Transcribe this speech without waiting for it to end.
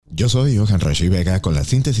Yo soy Johan Rashi Vega con la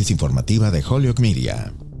síntesis informativa de Holyoke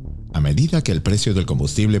Media. A medida que el precio del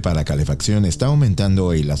combustible para calefacción está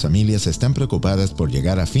aumentando y las familias están preocupadas por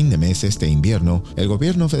llegar a fin de mes este invierno, el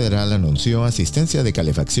gobierno federal anunció asistencia de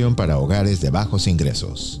calefacción para hogares de bajos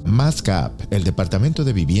ingresos. MassCap, el Departamento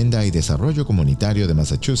de Vivienda y Desarrollo Comunitario de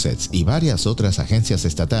Massachusetts y varias otras agencias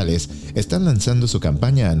estatales están lanzando su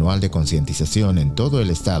campaña anual de concientización en todo el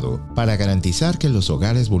estado para garantizar que los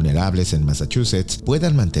hogares vulnerables en Massachusetts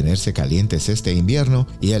puedan mantenerse calientes este invierno,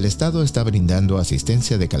 y el estado está brindando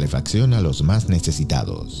asistencia de calefacción a los más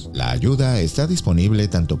necesitados. La ayuda está disponible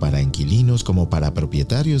tanto para inquilinos como para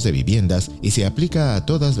propietarios de viviendas y se aplica a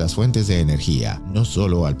todas las fuentes de energía, no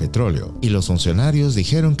solo al petróleo, y los funcionarios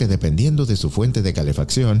dijeron que dependiendo de su fuente de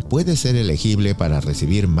calefacción puede ser elegible para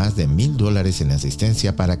recibir más de $1,000 en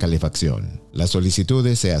asistencia para calefacción. Las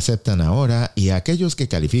solicitudes se aceptan ahora y aquellos que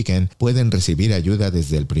califiquen pueden recibir ayuda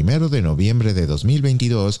desde el 1 de noviembre de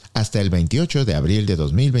 2022 hasta el 28 de abril de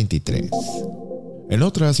 2023. En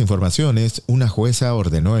otras informaciones, una jueza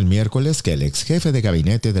ordenó el miércoles que el ex jefe de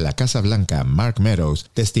gabinete de la Casa Blanca, Mark Meadows,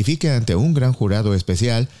 testifique ante un gran jurado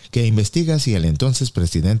especial que investiga si el entonces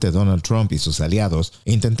presidente Donald Trump y sus aliados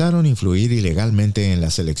intentaron influir ilegalmente en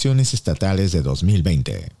las elecciones estatales de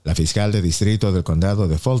 2020. La fiscal de distrito del condado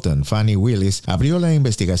de Fulton, Fani Willis, abrió la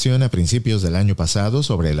investigación a principios del año pasado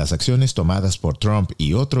sobre las acciones tomadas por Trump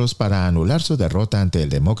y otros para anular su derrota ante el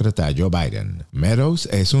demócrata Joe Biden. Meadows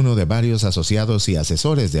es uno de varios asociados y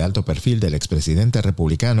asesores de alto perfil del expresidente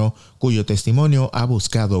republicano cuyo testimonio ha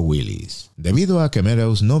buscado Willis. Debido a que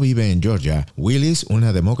Meadows no vive en Georgia, Willis,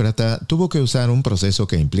 una demócrata, tuvo que usar un proceso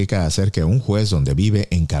que implica hacer que un juez donde vive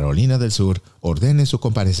en Carolina del Sur ordene su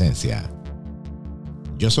comparecencia.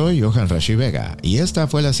 Yo soy Johan Rashi Vega y esta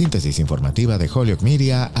fue la síntesis informativa de Holyoke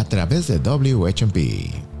Media a través de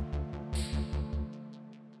WHMP.